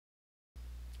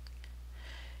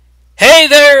Hey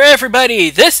there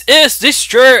everybody, this is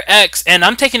Destroyer X, and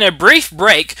I'm taking a brief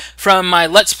break from my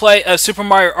Let's Play of Super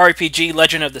Mario RPG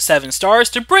Legend of the Seven Stars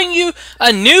to bring you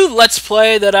a new Let's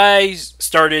Play that I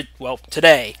started, well,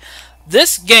 today.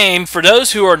 This game, for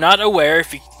those who are not aware,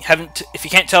 if you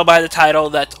can't tell by the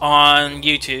title that's on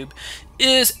YouTube,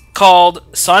 is called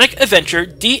Sonic Adventure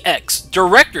DX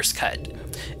Director's Cut.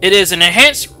 It is an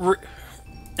enhanced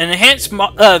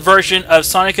version of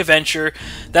Sonic Adventure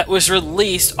that was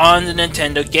released on the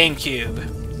Nintendo GameCube.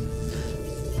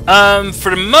 For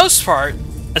the most part,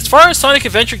 as far as Sonic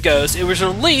Adventure goes, it was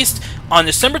released on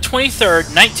December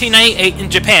 23rd, 1998 in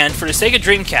Japan for the Sega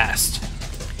Dreamcast.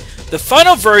 The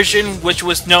final version, which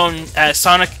was known as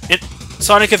Sonic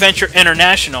Adventure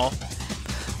International,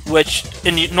 which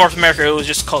in North America it was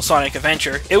just called Sonic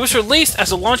Adventure, it was released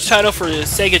as a launch title for the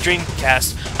Sega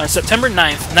Dreamcast on September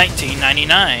 9th,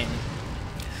 1999.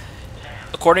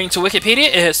 According to Wikipedia,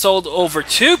 it has sold over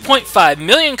 2.5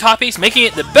 million copies, making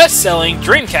it the best-selling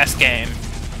Dreamcast game.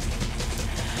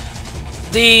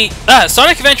 The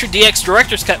Sonic Adventure DX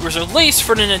Director's Cut was released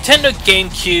for the Nintendo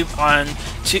GameCube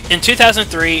in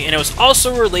 2003, and it was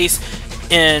also released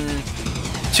in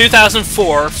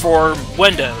 2004 for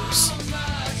Windows.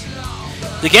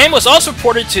 The game was also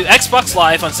ported to Xbox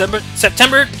Live on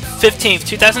September 15th,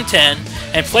 2010,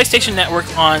 and PlayStation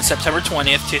Network on September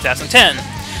 20th, 2010.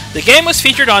 The game was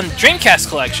featured on Dreamcast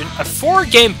Collection, a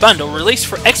 4-game bundle released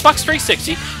for Xbox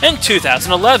 360 in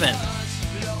 2011.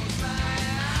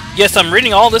 Yes, I'm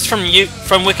reading all this from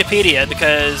Wikipedia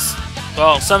because,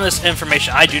 well, some of this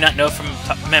information I do not know from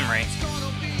memory.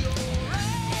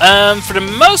 For the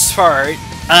most part,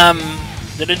 I'm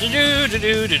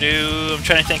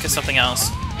trying to think of something else.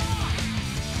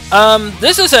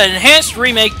 This is an enhanced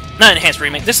remake, not enhanced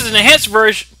remake. This is an enhanced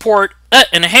port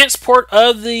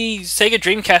of the Sega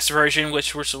Dreamcast version,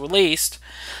 which was released.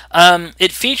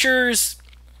 It features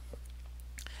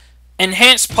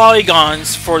enhanced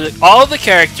polygons for all the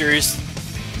character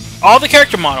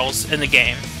models in the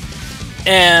game,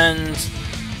 and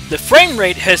the frame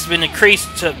rate has been increased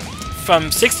from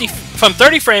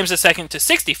 30 frames a second to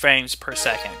 60 frames per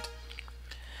second.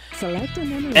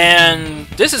 And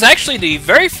this is actually the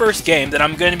very first game that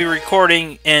I'm going to be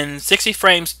recording in 60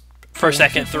 frames per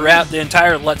second throughout the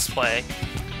entire Let's Play.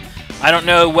 I don't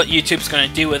know what YouTube's going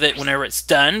to do with it whenever it's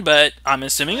done, but I'm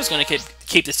assuming it's going to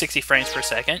keep the 60 frames per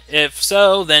second. If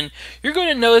so, then you're going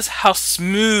to notice how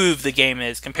smooth the game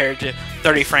is compared to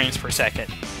 30 frames per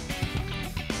second.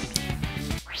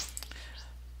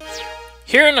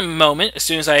 Here in a moment, as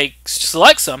soon as I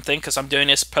select something, because I'm doing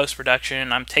this post-production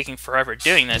and I'm taking forever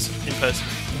doing this in post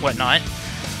whatnot.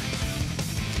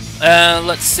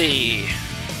 Let's see.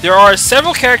 There are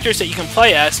several characters that you can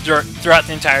play as throughout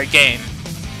the entire game,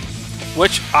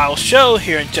 which I'll show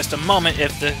here in just a moment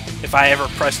if I ever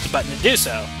press the button to do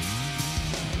so.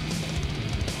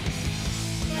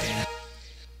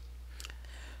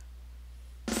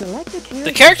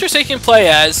 The characters that you can play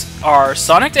as are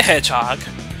Sonic the Hedgehog,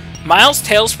 Miles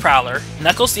Tails Prowler,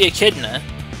 Knuckles the Echidna,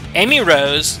 Amy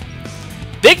Rose,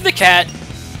 Big the Cat,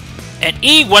 and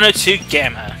E102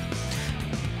 Gamma.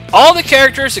 All the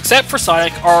characters except for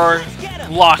Sonic are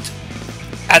locked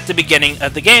at the beginning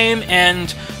of the game,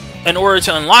 and in order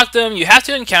to unlock them, you have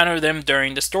to encounter them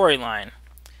during the storyline.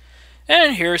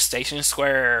 And here's Station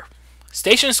Square.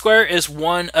 Station Square is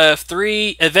one of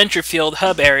 3 adventure field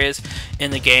hub areas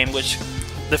in the game, which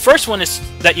the first one is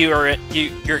that you're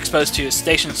exposed to is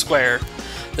Station Square.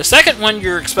 The second one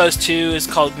you're exposed to is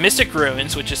called Mystic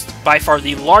Ruins, which is by far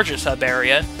the largest hub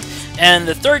area. And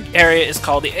the third area is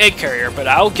called the Egg Carrier, but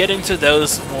I'll get into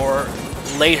those more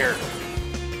later.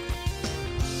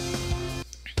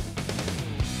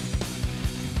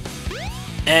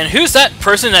 And who's that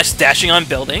person that's dashing on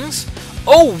buildings?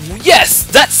 Oh yes,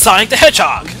 that's Sonic the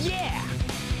Hedgehog! Yeah!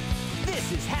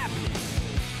 This is happening!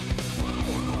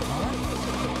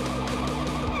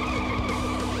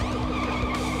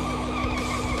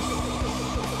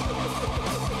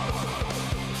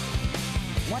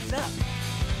 What's up?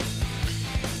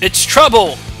 It's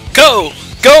trouble! Go!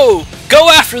 Go! Go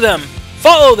after them!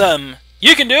 Follow them!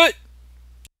 You can do it!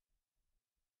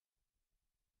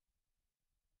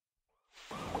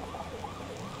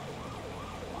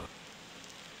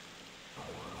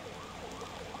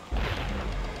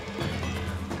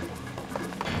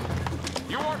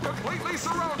 You are completely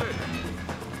surrounded!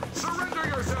 Surrender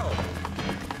yourself!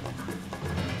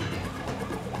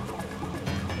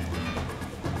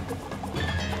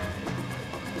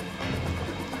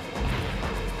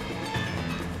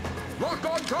 Lock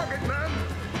on target, man!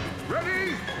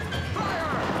 Ready?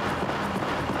 Fire!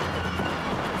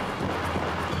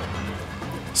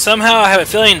 Somehow I have a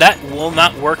feeling that will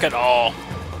not work at all.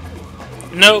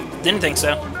 Nope, didn't think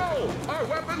so. Oh no! Our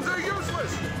weapons are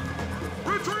useless!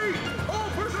 Retreat! All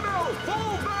personnel,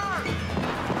 fall back!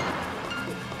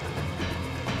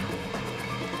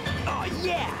 Oh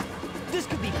yeah! This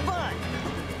could be fun!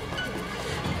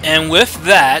 And with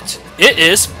that, it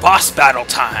is boss battle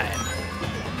time.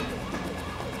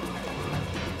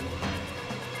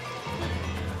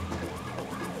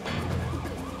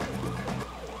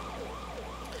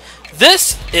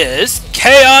 This is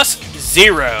Chaos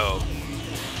Zero.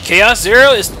 Chaos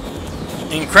Zero is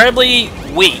incredibly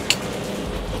weak.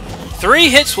 3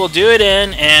 hits will do it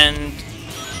in, and,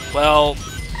 well,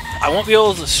 I won't be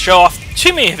able to show off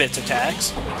too many of its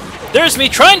attacks. There's me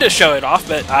trying to show it off,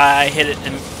 but I hit it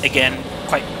again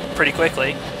pretty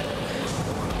quickly.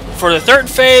 For the 3rd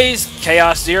phase,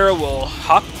 Chaos Zero will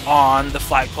hop on the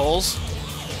flagpoles.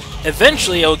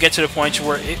 Eventually, it will get to the point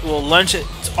where it will lunge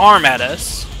its arm at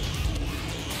us.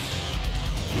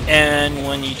 And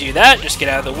when you do that, just get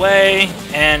out of the way,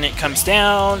 and it comes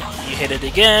down, you hit it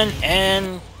again,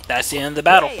 and that's the end of the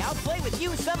battle. Hey, I'll play with you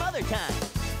some other time.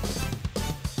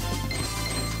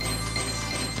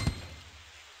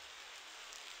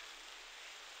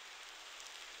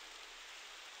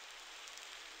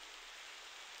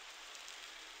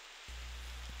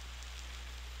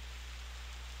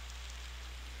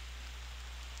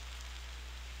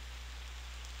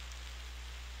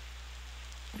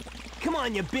 Come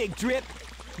on, you big drip.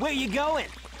 Where you going?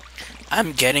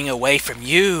 I'm getting away from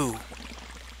you.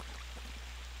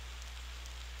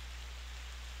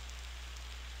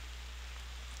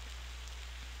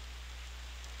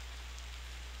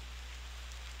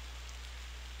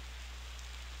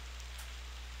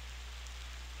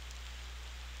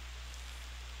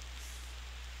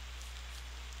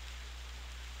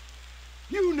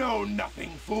 You know nothing,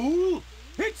 fool!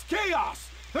 It's Chaos,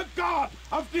 the god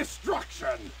of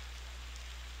destruction!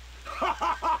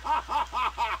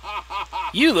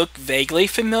 You look vaguely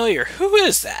familiar. Who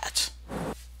is that?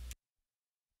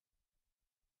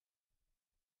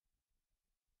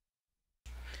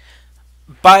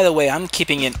 By the way, I'm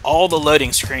keeping in all the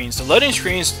loading screens. The loading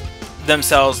screens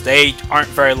themselves, they aren't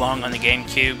very long on the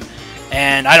GameCube,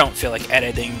 and I don't feel like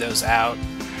editing those out.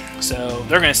 So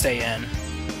they're going to stay in.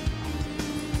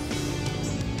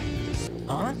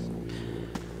 Huh?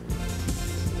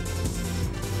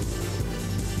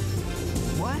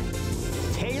 What?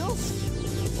 Tails?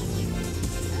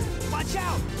 Watch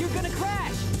out! You're gonna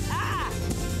crash! Ah!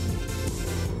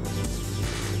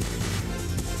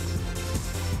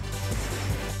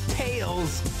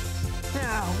 Tails!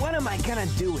 Now, what am I gonna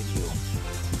do with you?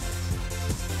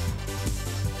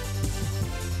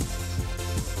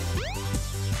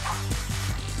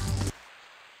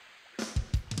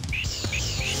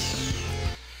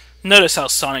 Notice how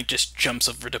Sonic just jumps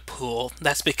over the pool.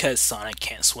 That's because Sonic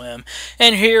can't swim.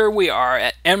 And here we are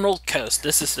at Emerald Coast.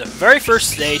 This is the very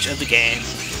first stage of the game.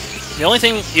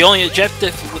 The only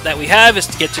objective that we have is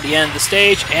to get to the end of the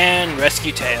stage and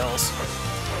rescue Tails.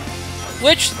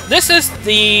 Which, this is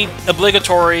the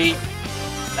obligatory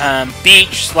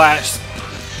beach slash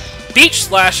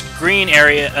green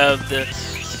area of the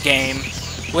game.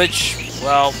 Which,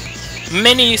 well,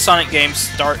 many Sonic games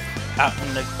start out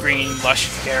in the green,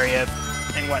 lush area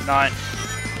and whatnot.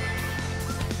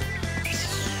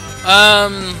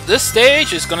 This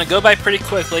stage is going to go by pretty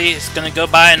quickly. It's going to go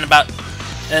by in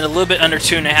a little bit under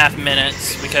 2.5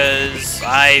 minutes because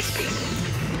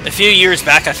a few years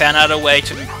back I found out a way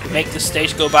to make the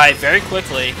stage go by very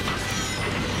quickly.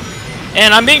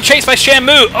 And I'm being chased by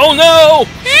Shamu! Oh no!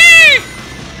 Eee!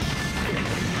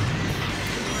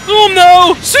 Oh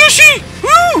no! Sushi!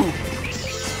 Woo!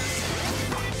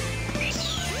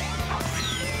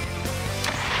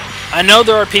 I know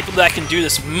there are people that can do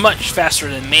this much faster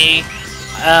than me.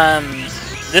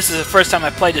 This is the first time I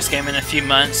played this game in a few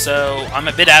months, so I'm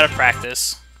a bit out of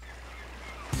practice.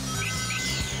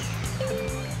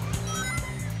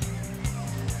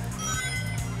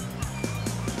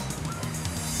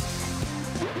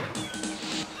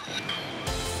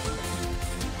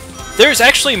 There's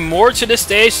actually more to this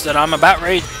stage that I'm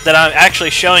actually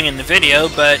showing in the video,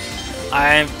 but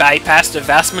I bypassed the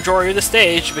vast majority of the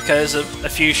stage because of a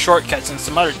few shortcuts and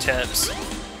some other tips.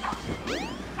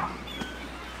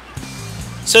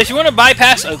 So if you want to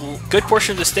bypass a good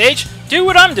portion of the stage, do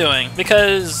what I'm doing,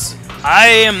 because I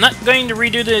am not going to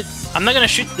I'm not going to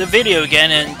shoot the video again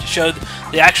and show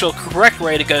the actual correct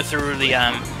way to go through the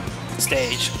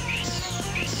stage.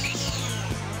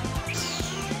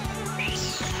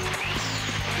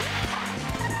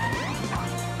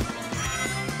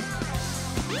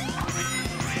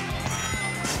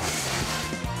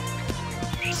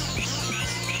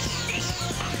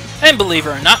 And believe it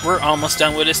or not, we're almost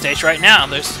done with this stage right now.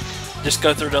 Just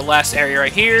go through the last area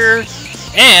right here,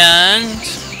 and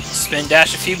spin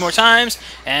dash a few more times,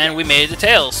 and we made it to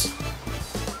Tails.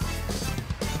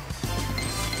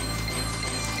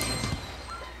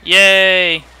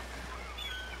 Yay!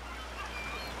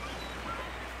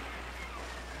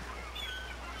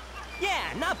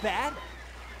 Yeah, not bad.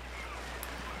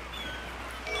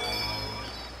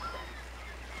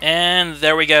 And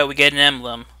there we go, we get an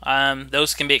emblem.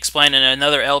 Those can be explained in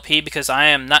another LP because I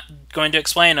am not going to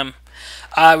explain them.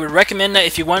 I would recommend that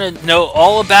if you want to know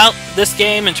all about this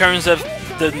game in terms of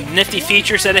the nifty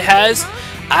features that it has,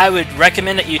 I would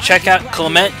recommend that you check out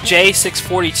Clement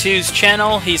J642's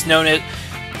channel. He's known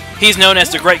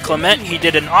as the Great Clement. He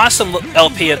did an awesome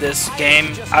LP of this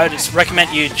game. I would just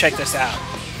recommend you check this out.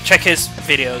 Check his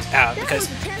videos out because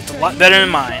it's a lot better than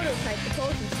mine.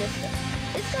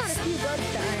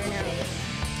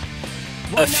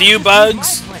 A few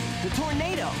bugs. The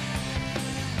tornado.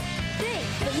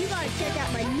 Thanks, but you gotta check out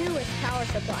my newest power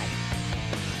supply.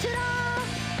 Ta-da!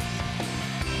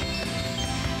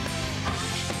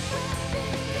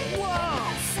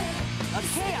 Whoa! A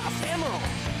Chaos Emerald.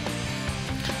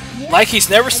 Yes, Like he's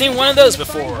never seen one of those I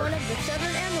find before. one of the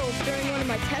severed emeralds during one of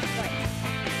my test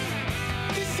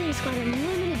fights. This thing's got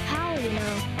unlimited power, you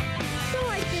know. So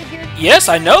I figured... Yes,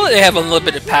 I know they have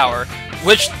unlimited power,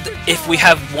 which, if we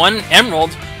have one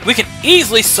emerald, we can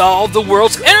easily solve the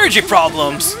world's energy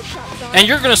problems. And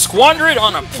you're gonna squander it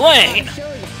on a plane.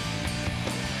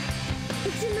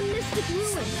 It's in the Mystic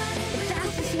Ruins. The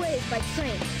fastest way is by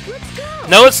train. Let's go!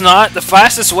 No, it's not. The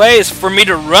fastest way is for me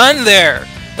to run there.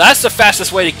 That's the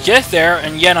fastest way to get there,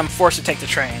 and yet I'm forced to take the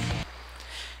train.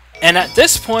 And at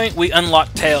this point, we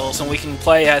unlock Tails, and we can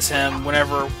play as him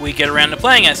whenever we get around to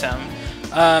playing as him.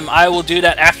 I will do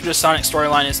that after the Sonic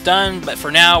storyline is done, but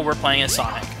for now, we're playing as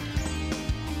Sonic.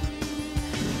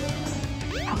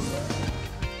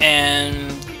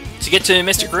 And to get to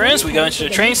Mystic Ruins, we go into the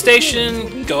train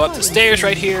station, go up the stairs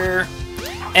right here,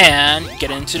 and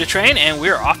get into the train, and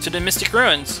we're off to the Mystic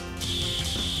Ruins.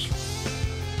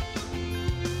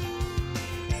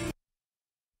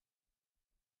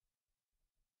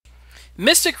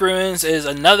 Mystic Ruins is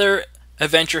another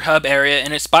adventure hub area,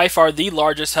 and it's by far the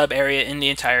largest hub area in the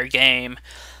entire game.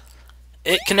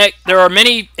 It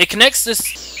connects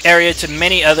this area to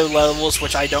many other levels,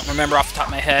 which I don't remember off the top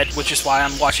of my head, which is why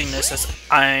I'm watching this as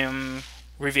I'm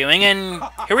reviewing, and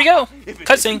here we go!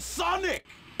 Cutscene! Sonic!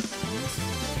 Look,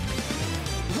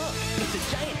 it's a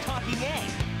giant talking egg.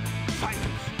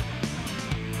 Silence!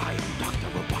 I am Dr.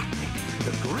 Robotnik,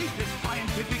 the greatest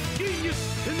scientific genius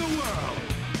in the world!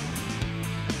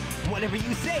 Whatever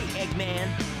you say, Eggman.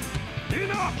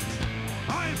 Enough!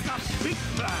 I've got big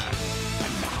plans,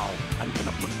 and now I'm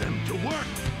gonna put them to work.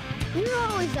 You're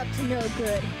always up to no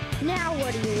good. Now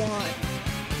what do you want?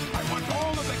 I want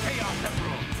all of the Chaos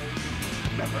Emeralds.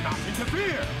 Better not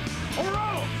interfere, or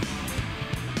else!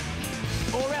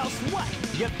 Or else what,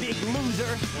 you big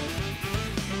loser?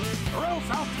 Or else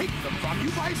I'll take them from you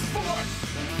by force,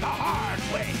 the hard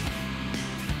way.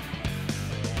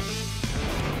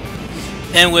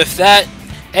 And with that,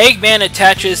 Eggman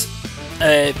attaches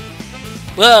a...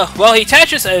 he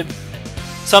attaches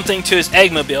something to his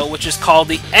Eggmobile, which is called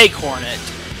the Egg Hornet.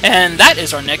 And that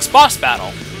is our next boss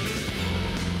battle.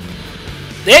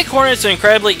 The Egg Hornets are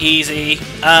incredibly easy.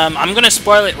 I'm going to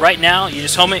spoil it right now. You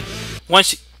just home it...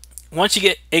 Once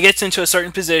it gets into a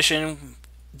certain position,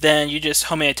 then you just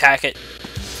home attack it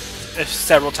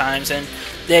several times, and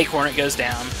the Egg Hornet goes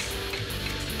down.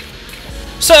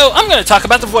 So, I'm going to talk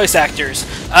about the voice actors.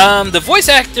 The voice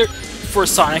actor for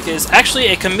Sonic is actually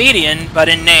a comedian by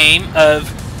the name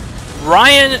of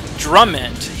Ryan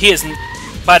Drummond.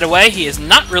 By the way, he is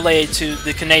not related to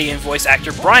the Canadian voice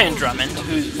actor Brian Drummond,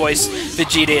 who voiced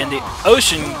Vegeta in the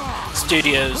Ocean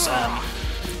Studios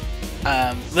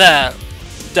the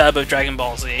dub of Dragon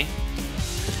Ball Z.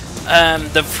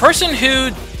 The person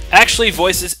who actually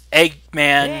voices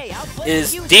Eggman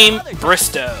is Dean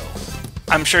Bristow.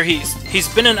 I'm sure he's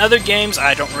been in other games.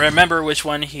 I don't remember which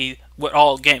one what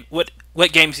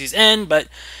games he's in, but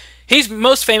he's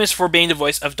most famous for being the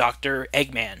voice of Dr.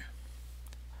 Eggman.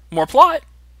 More plot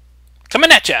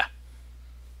coming at ya.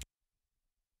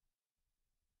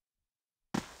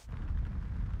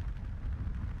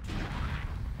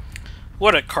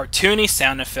 What a cartoony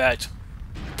sound effect.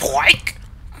 Poink!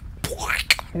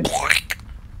 Poink! Poink!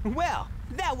 Well,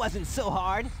 that wasn't so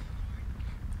hard.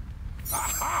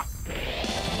 Aha!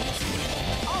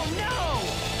 Oh no!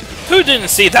 Who didn't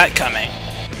see that coming?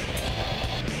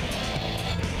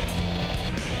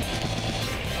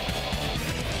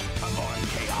 Come on,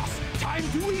 Chaos! Time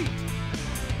to eat!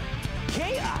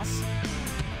 Chaos?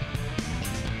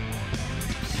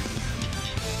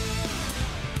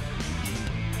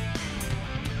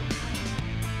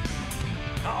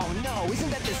 Whoa,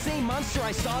 isn't that the same monster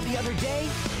I saw the other day?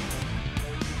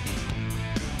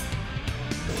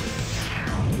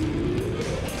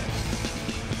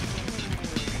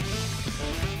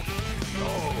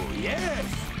 Oh, yes!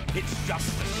 It's just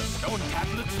as the stone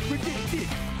tablets predicted.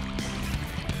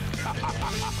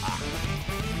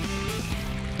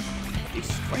 His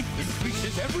strength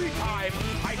increases every time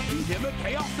I feed him a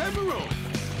Chaos Emerald.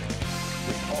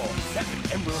 With all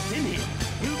 7 emeralds in him,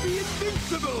 he'll be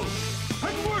invincible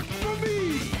and work for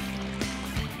me.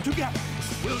 Together,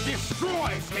 we'll destroy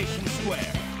Station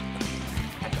Square.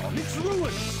 And on its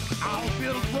ruins, I'll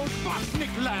build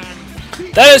Robotnik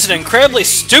Land. That is an incredibly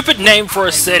stupid name for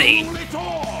a city.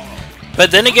 But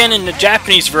then again, in the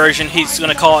Japanese version, he's going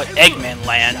to call it Eggman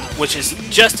Land, which is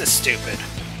just as stupid.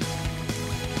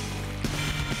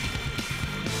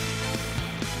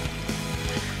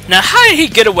 Now, how did he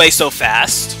get away so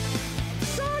fast?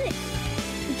 Sonic!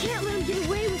 We can't let him get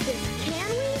away with this, can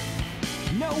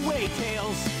we? No way,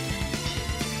 Tails.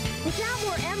 Without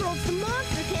more emeralds, the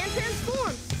monster can't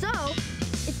transform. So,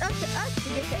 it's up to us to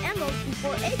get the emeralds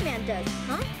before Eggman does,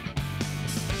 huh?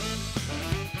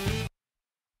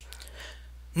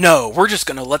 No, we're just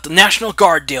gonna let the National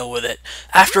Guard deal with it.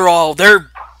 After all, they're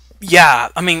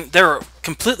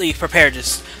completely prepared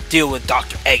to deal with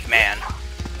Dr. Eggman.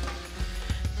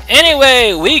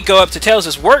 Anyway, we go up to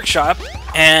Tails' workshop,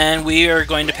 and we are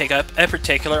going to pick up a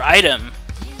particular item.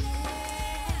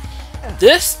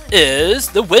 This is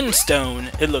the Windstone.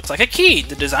 It looks like a key.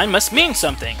 The design must mean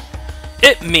something.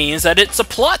 It means that it's a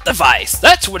plot device.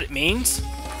 That's what it means.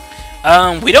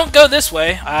 We don't go this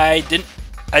way.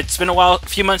 It's been a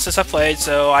few months since I played,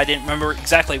 so I didn't remember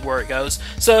exactly where it goes.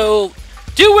 So,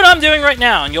 do what I'm doing right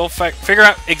now, and you'll figure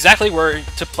out exactly where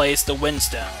to place the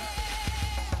Windstone.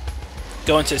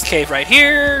 Go into this cave right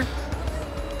here.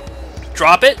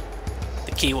 Drop it.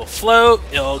 The key will float.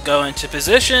 It'll go into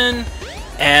position,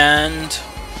 and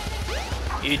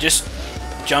you just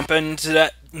jump into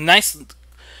that nice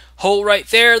hole right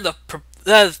there.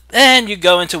 And you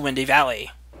go into Windy Valley.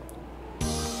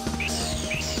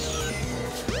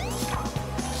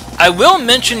 I will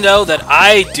mention, though, that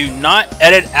I do not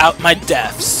edit out my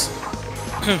deaths.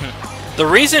 The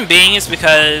reason being is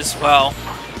because, well,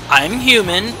 I'm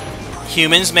human.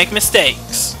 Humans make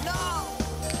mistakes.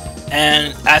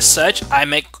 And as such, I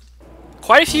make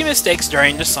quite a few mistakes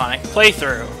during the Sonic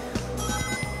playthrough.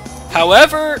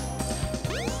 However,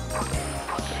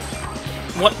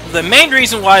 the main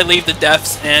reason why I leave the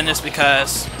deaths in is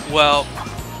because, well,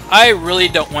 I really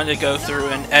don't want to go through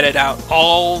and edit out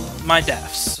all my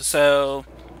deaths. So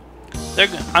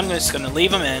I'm just gonna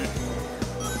leave them in.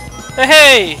 But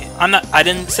hey, I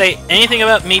didn't say anything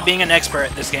about me being an expert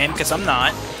at this game, because I'm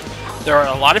not. There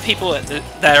are a lot of people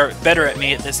that are better at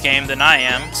me at this game than I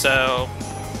am, so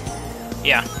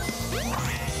yeah.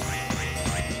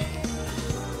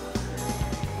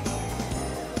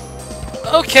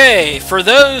 Okay, for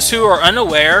those who are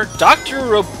unaware,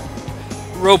 Dr.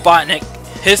 Robotnik,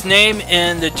 his name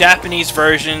in the Japanese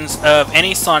versions of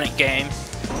any Sonic game,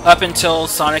 up until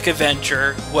Sonic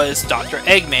Adventure, was Dr.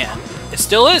 Eggman. It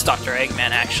still is Dr. Eggman,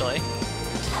 actually.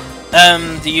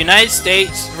 The United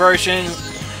States version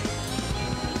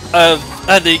of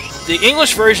the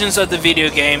English versions of the video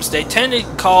games, they tend to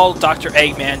call Dr.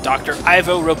 Eggman Dr.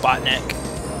 Ivo Robotnik.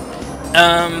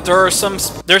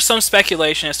 There's some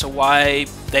speculation as to why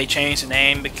they changed the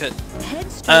name, because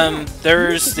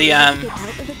there's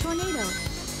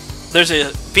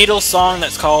a Beatles song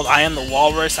that's called I Am the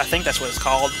Walrus, I think that's what it's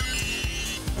called.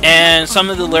 And some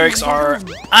of the lyrics are,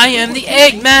 I am the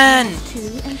Eggman!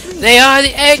 They are the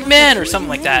Eggman! Or something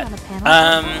like that.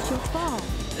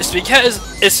 It's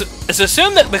because, it's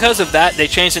assumed that because of that, they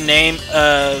changed the name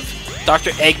of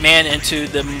Dr. Eggman into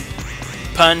the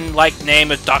pun-like name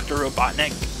of Dr.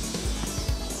 Robotnik.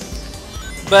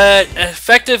 But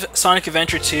effective Sonic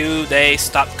Adventure 2, they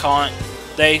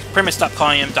pretty much stopped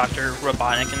calling him Dr.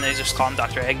 Robotnik, and they just call him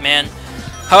Dr. Eggman.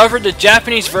 However, the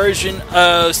Japanese version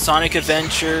of Sonic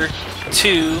Adventure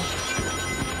 2,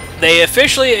 they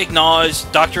officially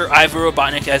acknowledged Dr. Ivo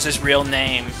Robotnik as his real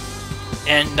name,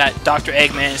 and that Dr.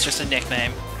 Eggman is just a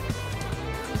nickname.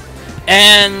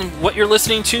 And what you're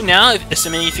listening to now,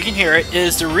 assuming if you can hear it,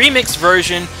 is the remix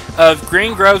version of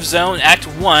Green Grove Zone Act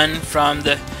 1 from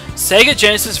the Sega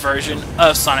Genesis version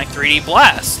of Sonic 3D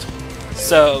Blast.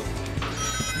 So,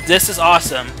 this is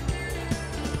awesome.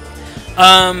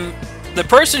 The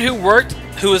person who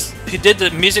did the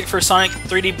music for Sonic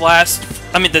 3D Blast,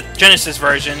 the Genesis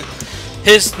version,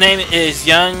 his name is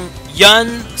Yun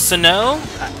Sano.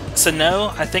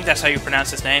 Sano, I think that's how you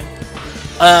pronounce his name.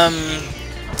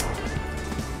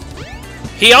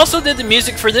 He also did the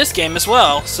music for this game as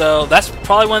well, so that's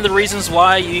probably one of the reasons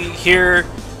why you hear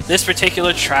this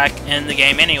particular track in the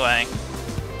game anyway.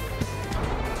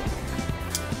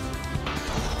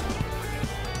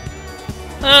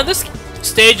 This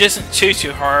stage isn't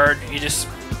too hard. You just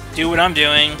do what I'm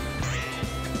doing.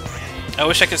 I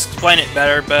wish I could explain it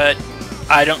better, but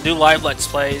I don't do live Let's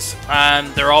Plays.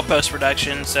 They're all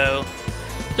post-production, so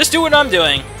just do what I'm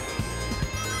doing.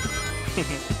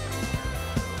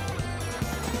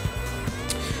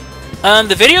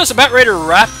 The video is about ready to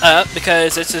wrap up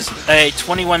because this is a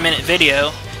 21-minute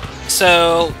video.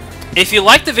 So if you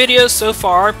like the video so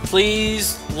far,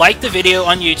 please like the video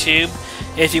on YouTube.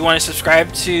 If you want to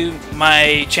subscribe to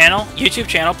my channel, YouTube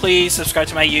channel, please subscribe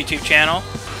to my YouTube channel.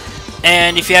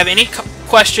 And if you have any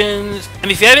questions,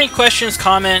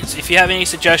 comments, if you have any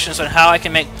suggestions on how I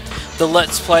can make the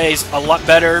Let's Plays a lot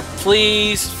better,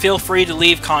 please feel free to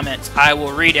leave comments. I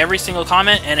will read every single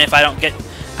comment, and if I don't get,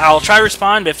 I'll try to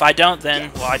respond, but if I don't,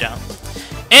 then, well, I don't.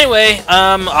 Anyway,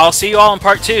 I'll see you all in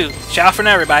part 2. Ciao for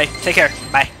now, everybody. Take care.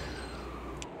 Bye.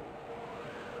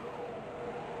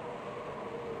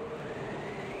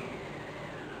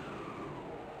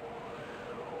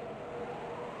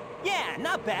 Yeah,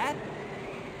 not bad.